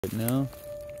Right now. Not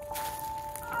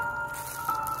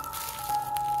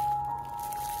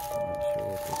sure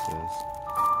what this is.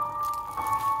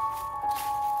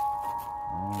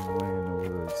 I'm way in the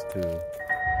woods too.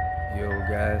 Yo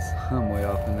guys, I'm way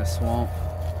off in the swamp.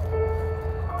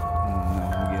 I'm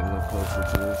gonna get a little closer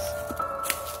to this.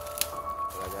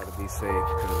 But I gotta be safe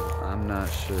because I'm not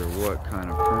sure what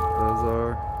kind of print those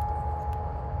are.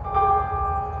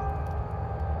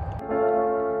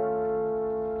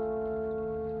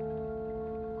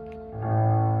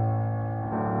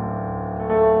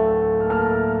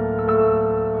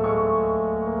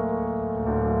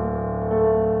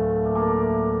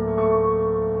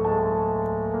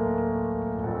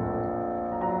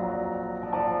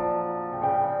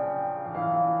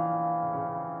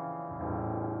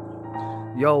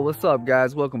 Yo, what's up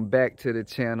guys? Welcome back to the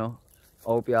channel.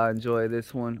 Hope y'all enjoy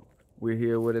this one. We're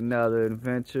here with another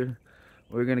adventure.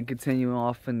 We're gonna continue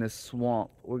off in the swamp.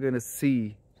 We're gonna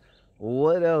see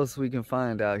what else we can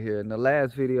find out here. In the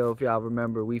last video, if y'all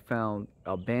remember, we found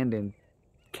abandoned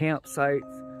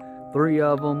campsites, 3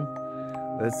 of them.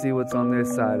 Let's see what's on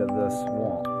this side of the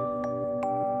swamp.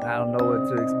 I don't know what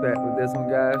to expect with this one,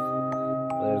 guys.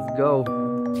 Let's go.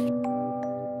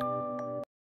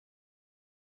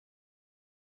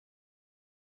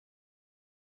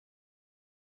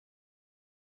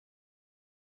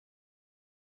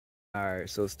 Alright,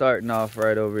 so starting off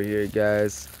right over here,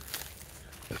 guys.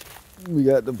 We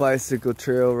got the bicycle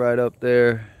trail right up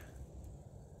there.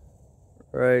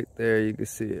 Right there, you can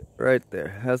see it. Right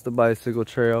there. That's the bicycle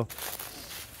trail.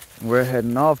 We're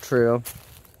heading off trail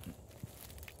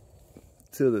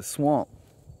to the swamp.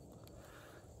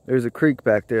 There's a creek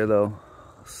back there though.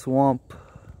 Swamp.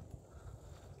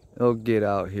 It'll get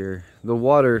out here. The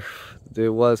water, it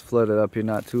was flooded up here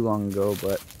not too long ago,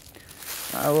 but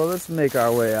alright, well, let's make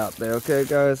our way out there, okay,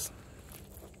 guys?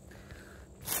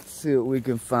 Let's see what we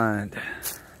can find.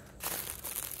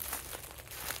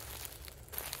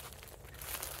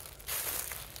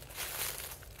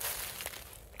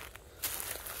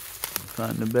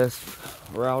 Find the best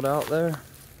route out there.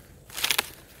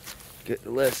 Get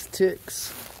less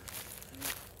ticks.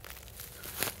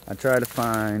 I try to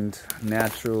find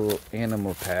natural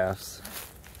animal paths.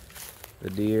 The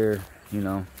deer, you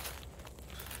know.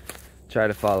 Try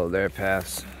to follow their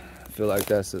paths. I feel like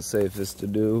that's the safest to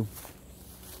do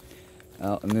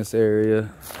out in this area.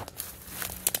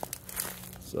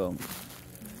 So,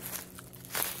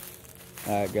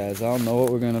 alright guys, I don't know what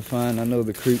we're gonna find. I know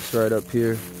the creek's right up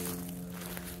here.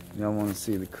 Y'all wanna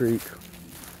see the creek?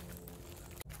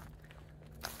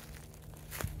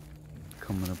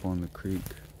 Coming up on the creek.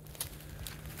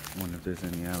 Wonder if there's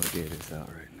any alligators out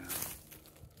right now.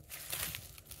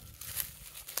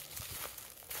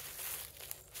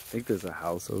 I think there's a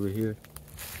house over here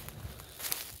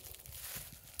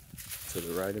to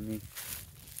the right of me.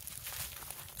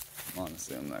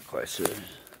 Honestly, I'm not quite sure.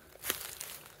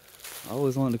 I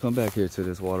always wanted to come back here to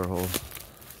this water hole.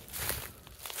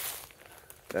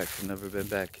 Actually, never been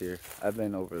back here. I've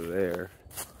been over there,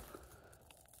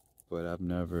 but I've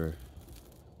never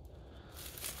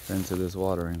been to this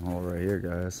watering hole right here,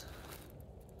 guys.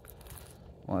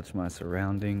 Watch my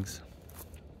surroundings.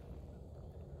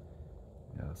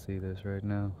 Y'all see this right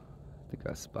now? I think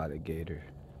I spotted gator.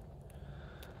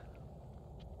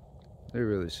 There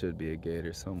really should be a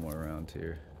gator somewhere around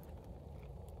here.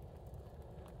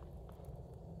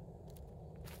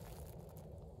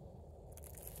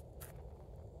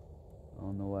 I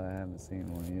don't know why I haven't seen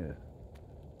one yet.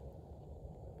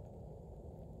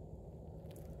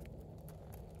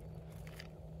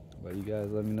 But you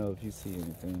guys let me know if you see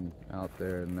anything out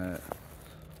there in that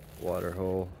water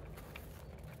hole.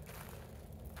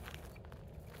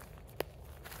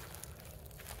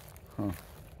 Huh.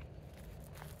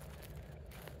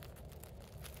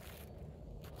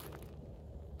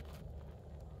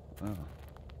 Oh.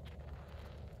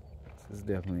 This is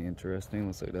definitely interesting.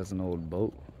 Looks like that's an old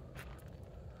boat.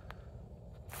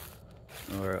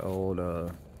 Or an old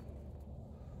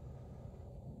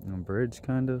bridge,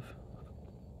 kind of.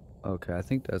 Okay, I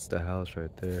think that's the house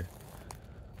right there.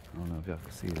 I don't know if y'all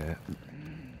can see that.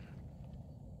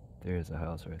 There's a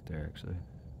house right there, actually.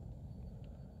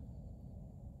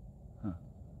 Huh.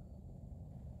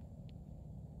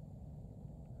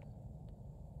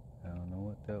 I don't know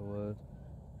what that was.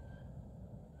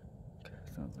 Okay,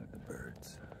 sounds like the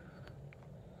birds.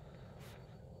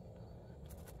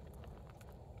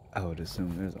 I would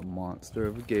assume there's a monster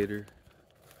of a gator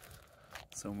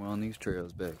somewhere on these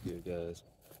trails back here, guys.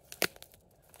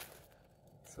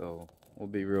 So we'll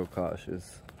be real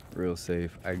cautious, real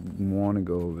safe. I want to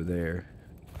go over there,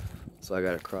 so I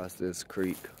gotta cross this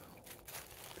creek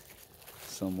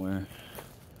somewhere.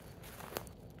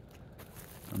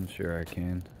 I'm sure I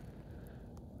can.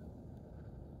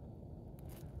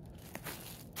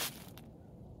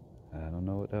 I don't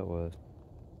know what that was.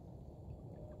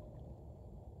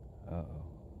 Uh-oh.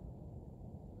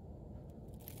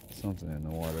 Something in the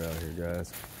water out here,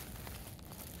 guys.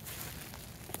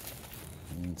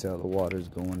 You can tell the water's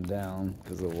going down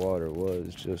because the water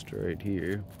was just right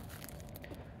here.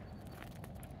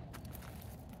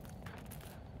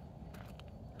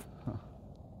 Huh.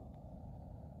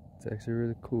 It's actually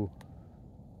really cool.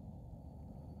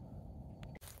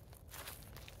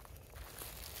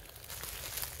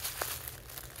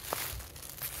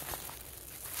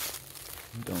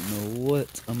 Don't know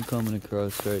what I'm coming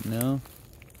across right now.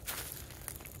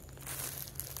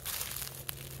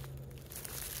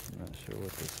 Not sure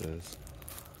what this is.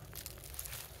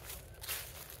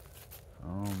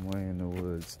 Oh, I'm way in the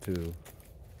woods too.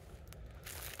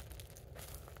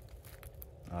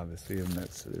 Obviously I'm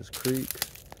next to this creek.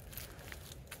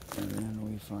 And then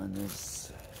we find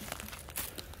this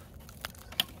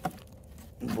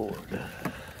board.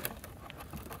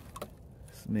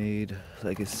 It's made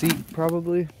like a seat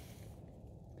probably.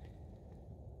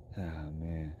 Ah,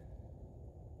 man.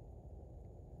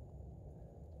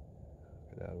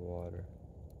 Look at that water.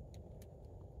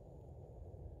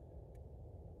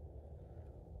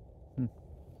 I'm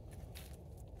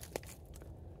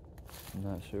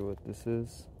not sure what this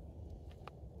is.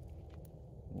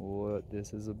 What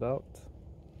this is about.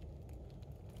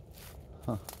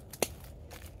 Huh.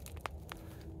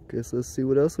 Guess let's see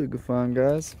what else we can find,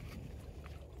 guys.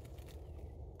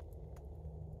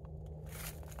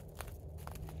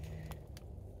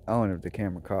 I wonder if the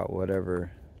camera caught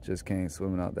whatever just came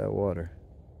swimming out that water.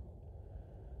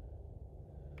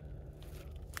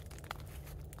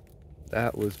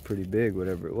 That was pretty big,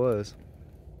 whatever it was.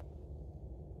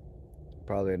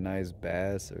 Probably a nice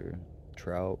bass or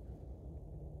trout.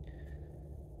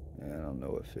 I don't know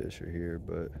what fish are here,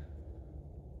 but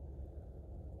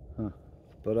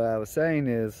But what I was saying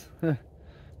is,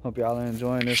 hope y'all are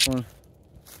enjoying this one.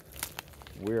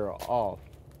 We're off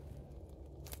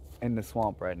in the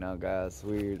swamp right now, guys.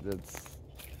 It's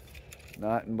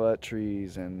nothing but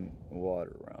trees and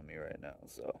water around me right now,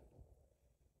 so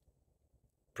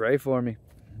pray for me.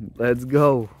 Let's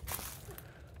go.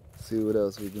 See what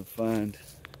else we can find.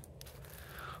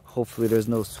 Hopefully there's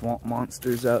no swamp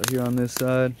monsters out here on this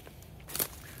side.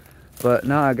 But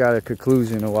now I got a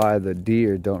conclusion of why the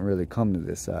deer don't really come to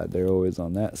this side. They're always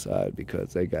on that side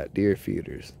because they got deer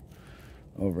feeders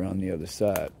over on the other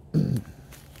side. I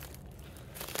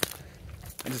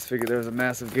just figured there was a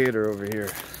massive gator over here.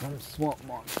 Some swamp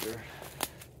monster.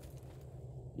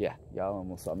 Yeah, y'all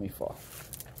almost saw me fall.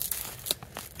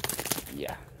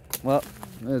 Yeah. Well,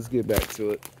 let's get back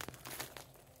to it.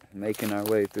 Making our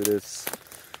way through this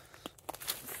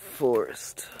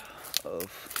forest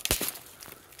of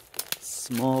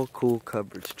small, cool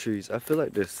coverage trees. I feel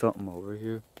like there's something over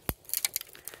here,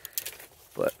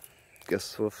 but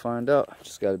guess we'll find out.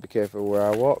 Just gotta be careful where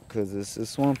I walk because this is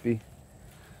swampy.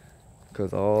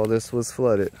 Because all this was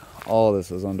flooded. All this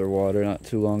was underwater not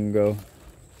too long ago.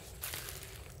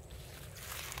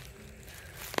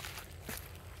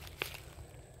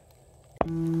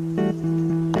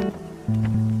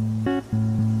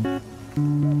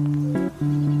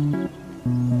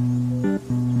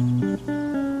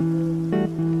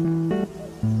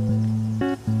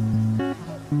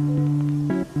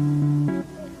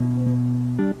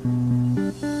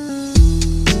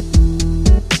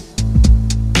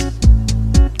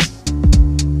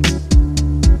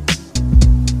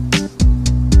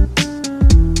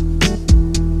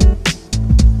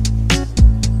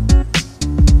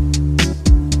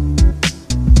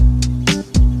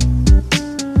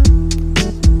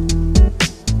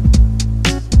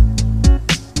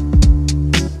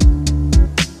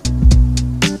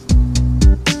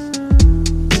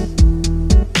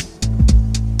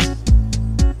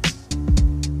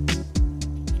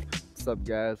 What's up,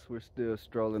 guys? We're still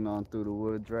strolling on through the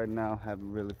woods right now.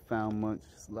 Haven't really found much.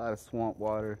 Just a lot of swamp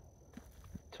water,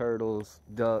 turtles,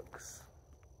 ducks.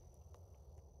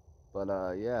 But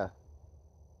yeah,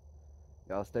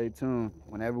 y'all stay tuned.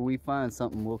 Whenever we find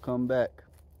something, we'll come back.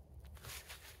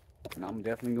 And I'm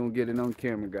definitely gonna get it on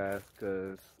camera, guys,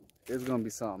 because there's gonna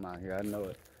be something out here. I know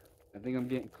it. I think I'm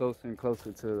getting closer and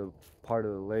closer to the part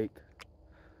of the lake.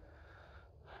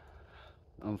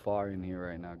 I'm far in here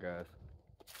right now, guys.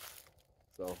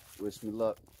 So, wish me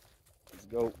luck. Let's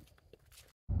go.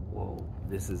 Whoa,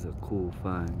 this is a cool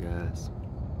find, guys.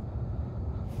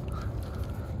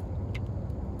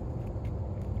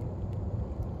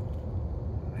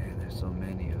 Man, there's so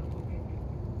many of them.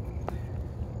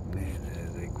 Man, that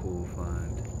is a cool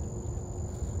find.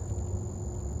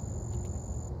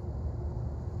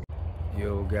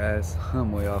 Yo guys,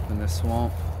 I'm way off in this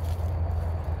swamp.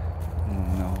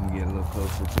 No, I'm gonna get a little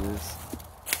closer to this.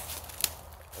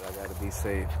 But I gotta be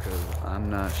safe because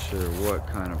I'm not sure what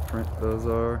kind of print those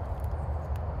are.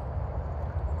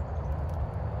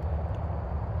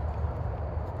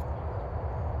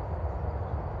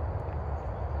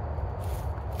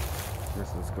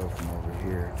 First, let's go from over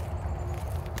here.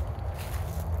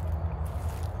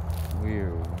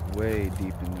 We're way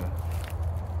deep in the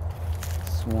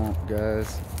swamp,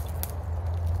 guys.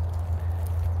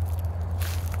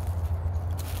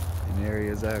 In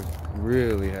areas I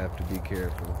really have to be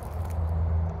careful.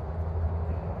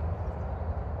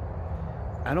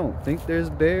 I don't think there's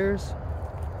bears,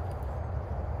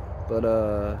 but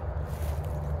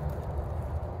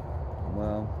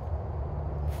well,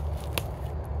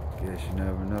 guess you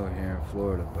never know here in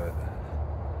Florida. But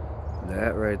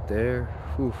that right there,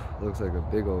 whew, looks like a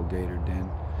big old gator den.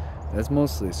 That's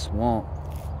mostly swamp.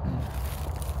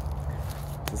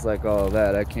 Just like all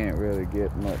that, I can't really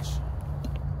get much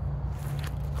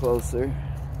closer.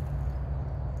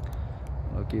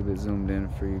 I'll keep it zoomed in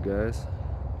for you guys.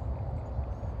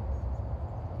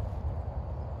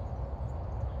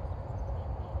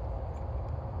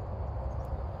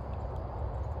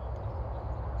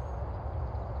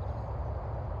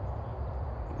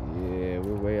 Yeah,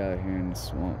 we're way out here in the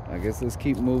swamp. I guess let's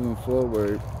keep moving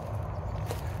forward.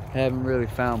 Haven't really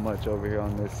found much over here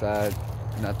on this side.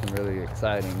 Nothing really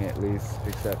exciting, at least,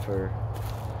 except for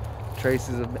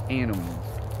traces of animals.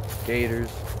 Gators,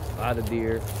 a lot of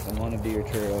deer. I'm on a deer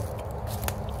trail.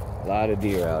 A lot of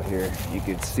deer out here. You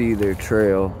can see their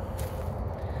trail.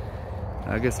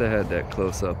 I guess I had that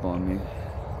close up on me.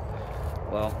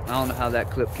 Well, I don't know how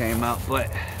that clip came out,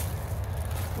 but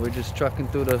we're just trucking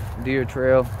through the deer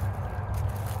trail,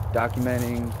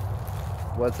 documenting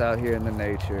what's out here in the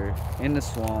nature, in the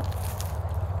swamp.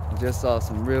 Just saw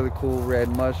some really cool red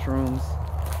mushrooms.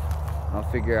 I'll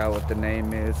figure out what the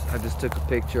name is. I just took a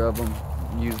picture of them,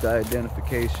 used the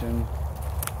identification,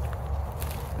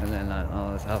 and then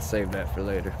I'll save that for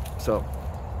later. So,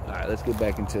 all right, let's get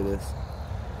back into this.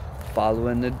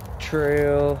 Following the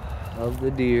trail of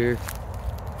the deer.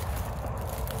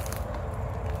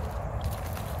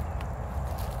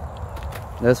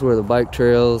 That's where the bike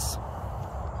trails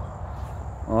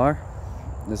are.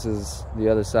 This is the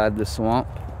other side of the swamp.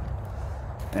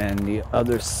 And the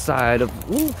other side of,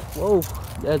 ooh, whoa,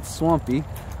 that's swampy.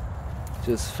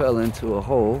 Just fell into a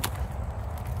hole.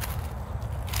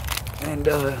 And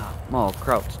I'm all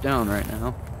crouched down right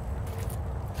now.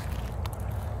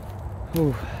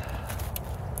 Whew.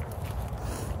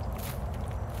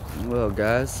 Well,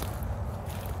 guys,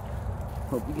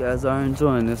 hope you guys are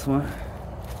enjoying this one.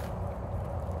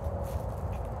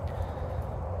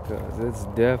 Because it's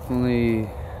definitely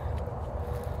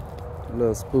a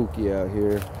little spooky out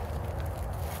here.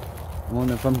 I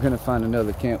wonder if I'm gonna find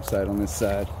another campsite on this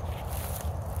side.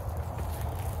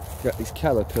 Got these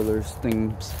caterpillars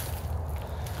things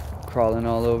crawling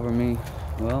all over me.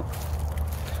 Well,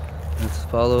 let's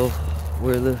follow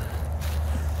where the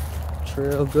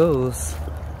trail goes.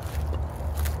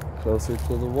 Closer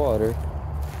to the water.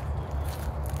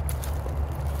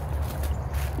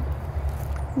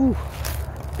 Whew.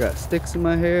 Got sticks in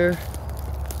my hair,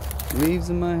 leaves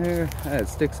in my hair. I had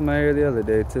sticks in my hair the other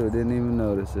day too, didn't even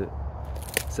notice it.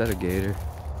 Is that a gator?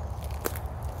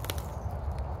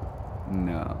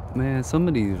 No. Man, some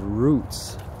of these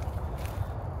roots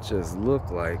just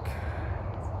look like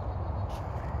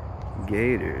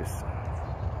gators.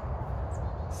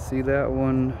 See that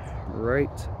one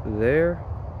right there?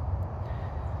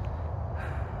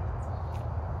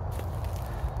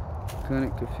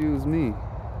 Couldn't confuse me.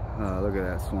 Oh, look at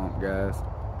that swamp, guys.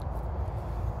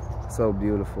 So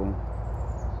beautiful.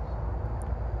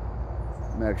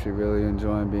 I'm actually really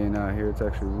enjoying being out here. It's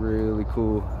actually really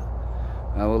cool.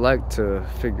 I would like to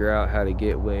figure out how to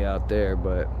get way out there,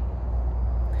 but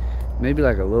maybe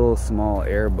like a little small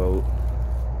airboat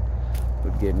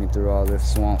would get me through all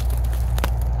this swamp.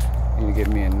 Need to get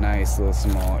me a nice little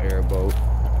small airboat.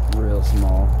 Real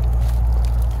small.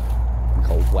 Like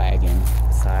a wagon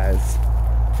size.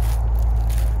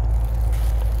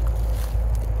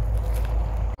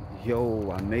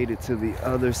 Yo, I made it to the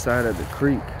other side of the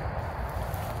creek.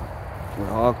 Where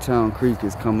Hogtown Creek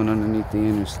is coming underneath the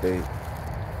interstate.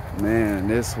 Man,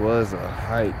 this was a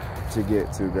hike to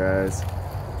get to, guys.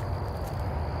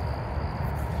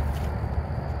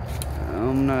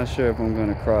 I'm not sure if I'm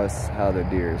gonna cross how the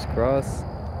deers cross.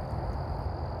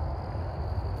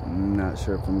 I'm not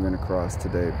sure if I'm gonna cross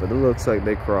today, but it looks like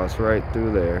they cross right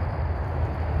through there.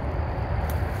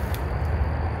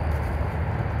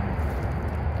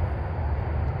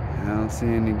 don't see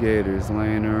any gators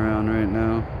laying around right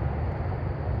now.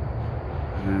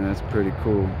 And that's pretty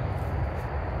cool.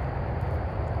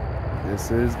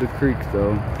 This is the creek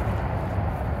though.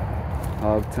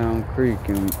 Hogtown Creek,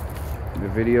 and the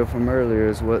video from earlier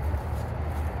is what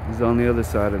is on the other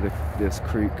side of this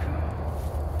creek.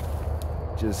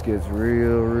 Just gets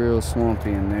real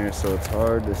swampy in there, so it's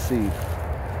hard to see.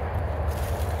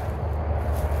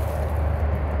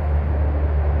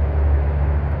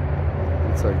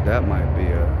 Looks like that might be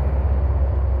a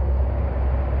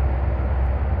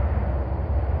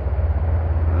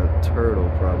turtle,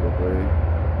 probably.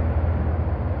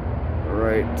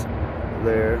 Right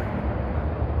there.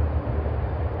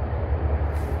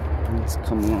 Let's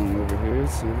come along over here,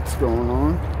 see what's going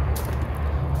on.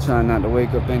 Trying not to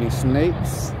wake up any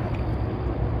snakes.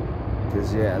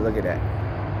 Cause yeah, look at that.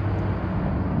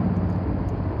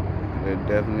 There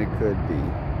definitely could be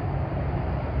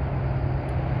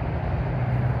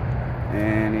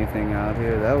anything out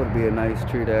here. That would be a nice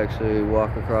tree to actually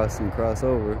walk across and cross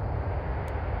over.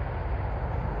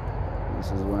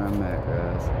 This is where I'm at,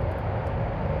 guys.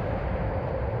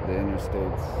 The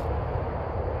interstate's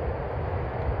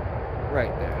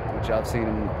right there, which I've seen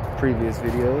in previous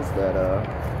videos that I've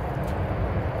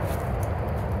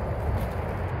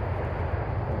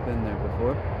been there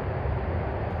before.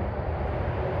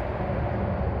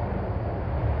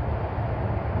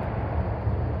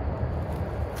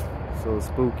 So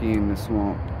spooky in the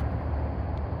swamp.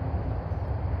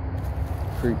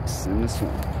 Creeks in the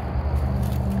swamp.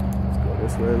 Let's go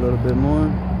this way a little bit more.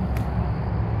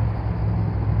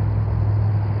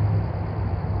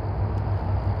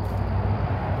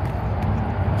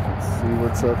 See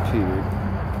what's up here.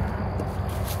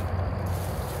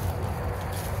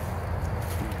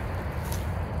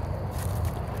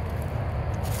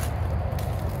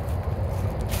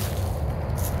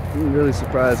 I'm really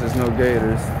surprised there's no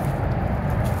gators.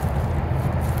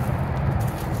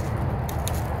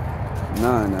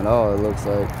 None at all, it looks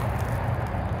like.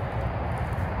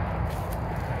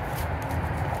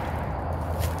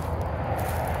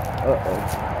 Uh-oh,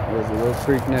 there's a little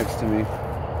creek next to me.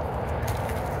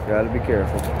 Gotta be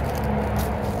careful.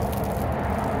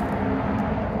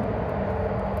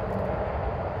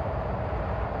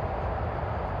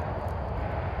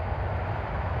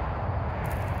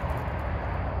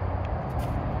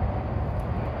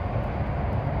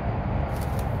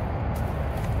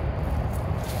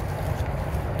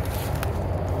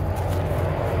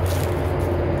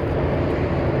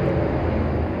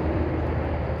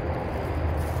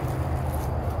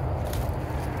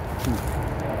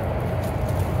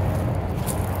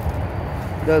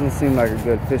 Doesn't seem like a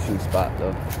good fishing spot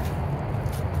though.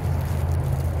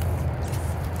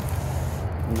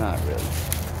 Not really.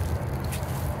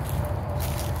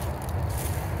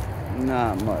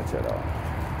 Not much at all.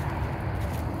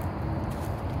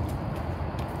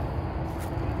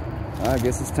 I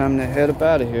guess it's time to head up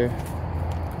out of here.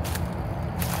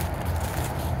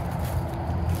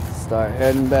 Start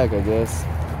heading back, I guess.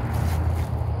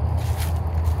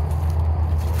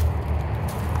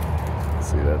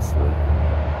 See, that's the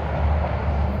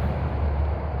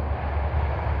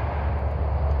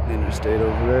interstate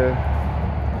over there,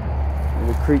 where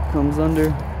the creek comes under.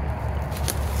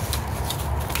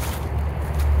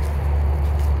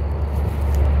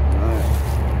 Alright.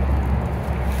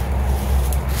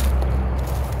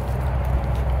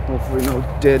 Hopefully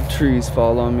no dead trees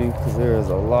fall on me, because there is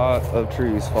a lot of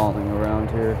trees falling around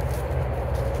here.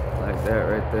 Like that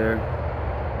right there.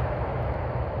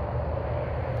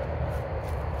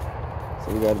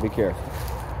 So we gotta be careful.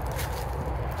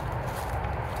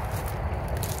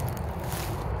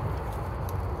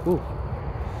 Whew.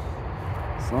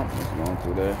 Something's going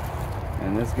through there.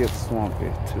 And this gets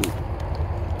swampy too.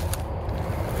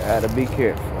 Gotta be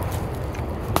careful.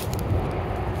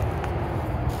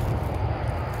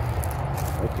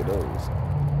 Look at those.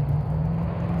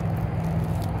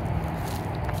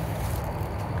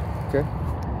 Okay.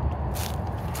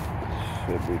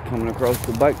 Should be coming across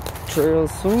the bike trail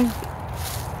soon.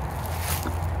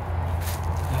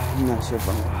 I'm not sure if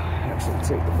I'm gonna actually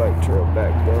take the bike trail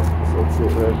back though. So it's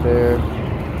it right there.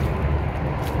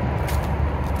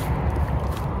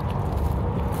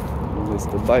 This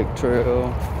is the bike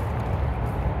trail.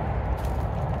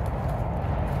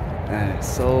 And it's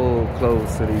so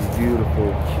close to these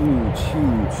beautiful, huge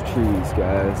trees,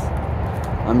 guys.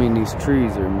 I mean, these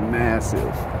trees are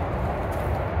massive.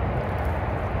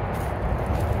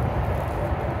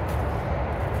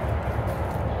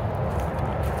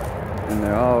 And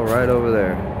they're all right over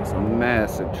there. Some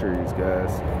massive trees,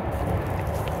 guys.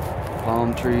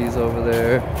 Palm trees over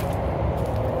there.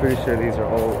 Pretty sure these are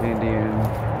old Indian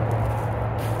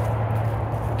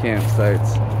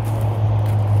campsites.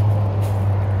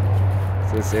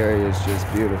 This area is just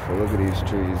beautiful. Look at these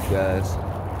trees, guys.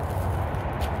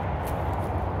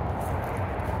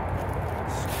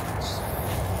 It's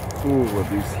full of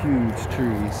these huge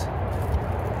trees.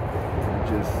 And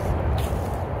just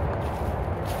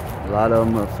a lot of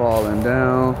them are falling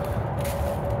down.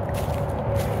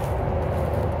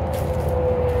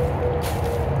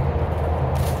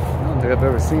 I don't think I've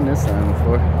ever seen this sign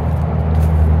before.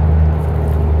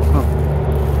 Huh.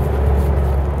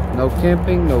 No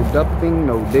camping, no dumping,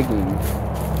 no digging.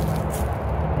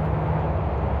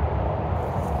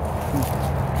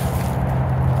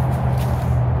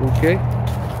 Okay.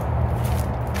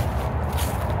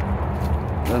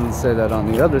 Doesn't say that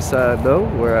on the other side though,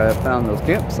 where I found those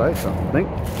campsites, I don't think.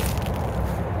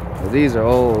 Well, these are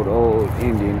old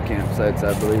Indian campsites,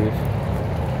 I believe.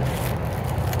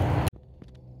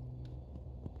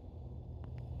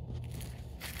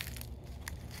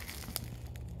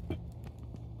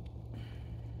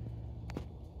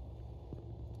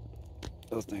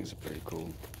 Those things are pretty cool.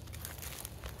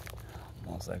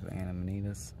 Most likely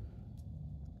Amanita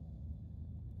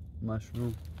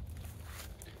mushroom.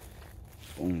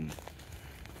 Boom.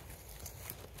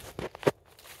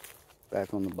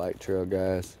 Back on the bike trail,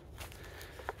 guys.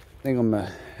 I think I'm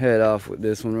gonna head off with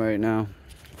this one right now.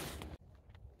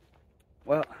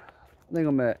 Well, I think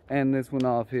I'm gonna end this one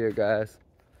off here, guys.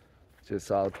 Just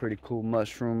saw a pretty cool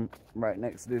mushroom right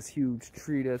next to this huge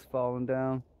tree that's falling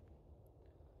down.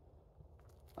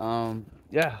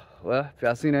 Yeah, well, if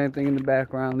y'all seen anything in the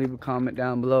background, leave a comment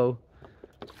down below.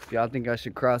 If y'all think I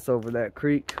should cross over that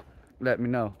creek, let me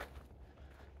know.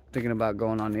 Thinking about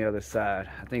going on the other side.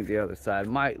 I think the other side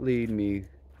might lead me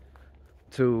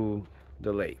to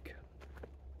the lake.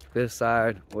 This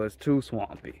side was too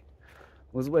swampy.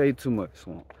 Was way too much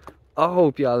swamp. I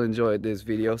hope y'all enjoyed this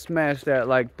video. Smash that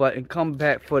like button. Come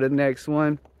back for the next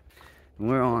one. And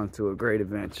we're on to a great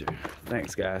adventure.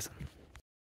 Thanks, guys.